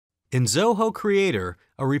In Zoho Creator,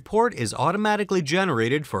 a report is automatically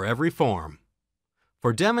generated for every form.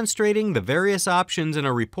 For demonstrating the various options in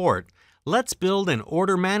a report, let's build an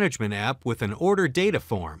order management app with an order data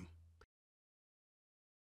form.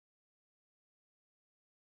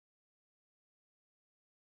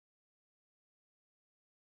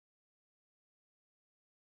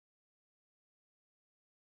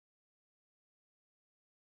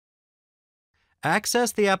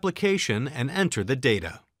 Access the application and enter the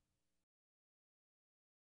data.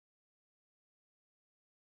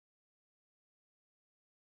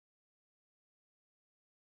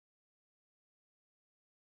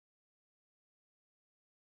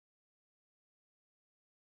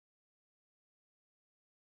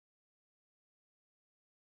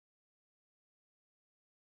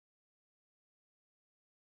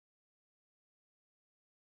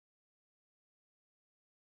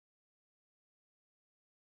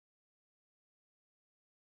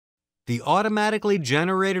 The automatically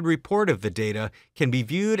generated report of the data can be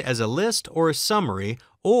viewed as a list or a summary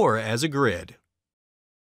or as a grid.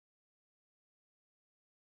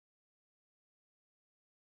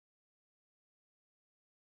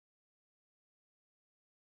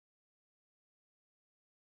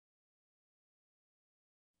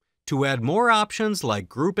 To add more options like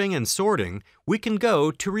grouping and sorting, we can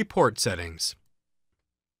go to Report Settings.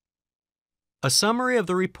 A summary of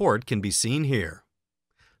the report can be seen here.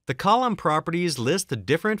 The column properties list the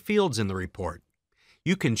different fields in the report.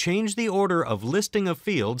 You can change the order of listing of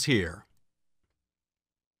fields here.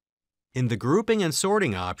 In the Grouping and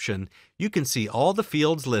Sorting option, you can see all the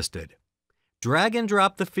fields listed. Drag and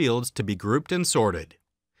drop the fields to be grouped and sorted.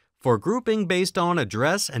 For grouping based on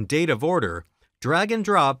address and date of order, drag and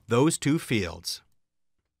drop those two fields.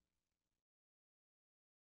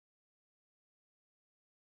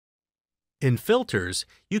 In Filters,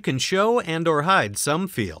 you can show and/or hide some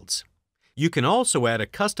fields. You can also add a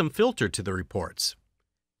custom filter to the reports.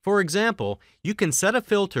 For example, you can set a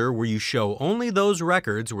filter where you show only those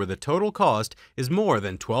records where the total cost is more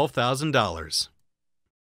than $12,000.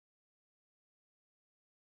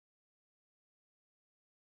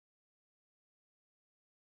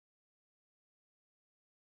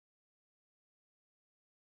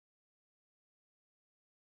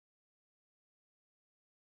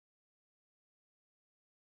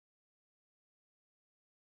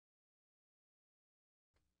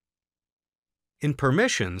 In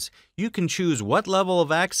Permissions, you can choose what level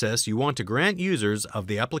of access you want to grant users of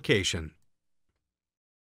the application.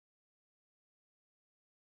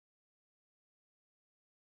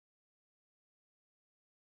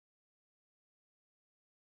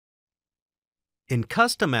 In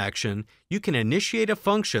Custom Action, you can initiate a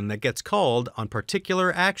function that gets called on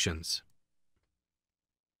particular actions.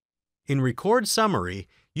 In Record Summary,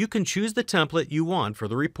 you can choose the template you want for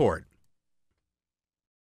the report.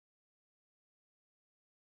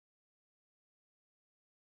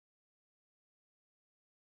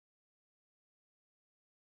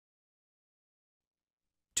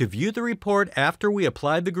 To view the report after we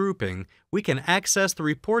applied the grouping, we can access the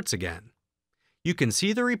reports again. You can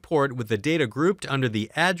see the report with the data grouped under the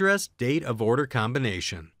address date of order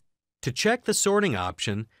combination. To check the sorting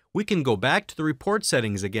option, we can go back to the report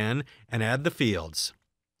settings again and add the fields.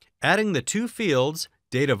 Adding the two fields,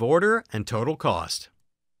 date of order and total cost.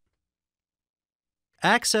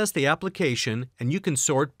 Access the application and you can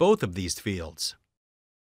sort both of these fields.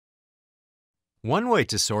 One way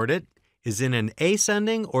to sort it is in an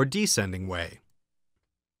ascending or descending way.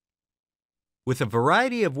 With a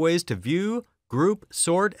variety of ways to view, group,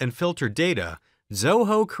 sort, and filter data,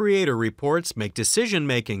 Zoho Creator reports make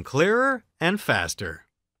decision-making clearer and faster.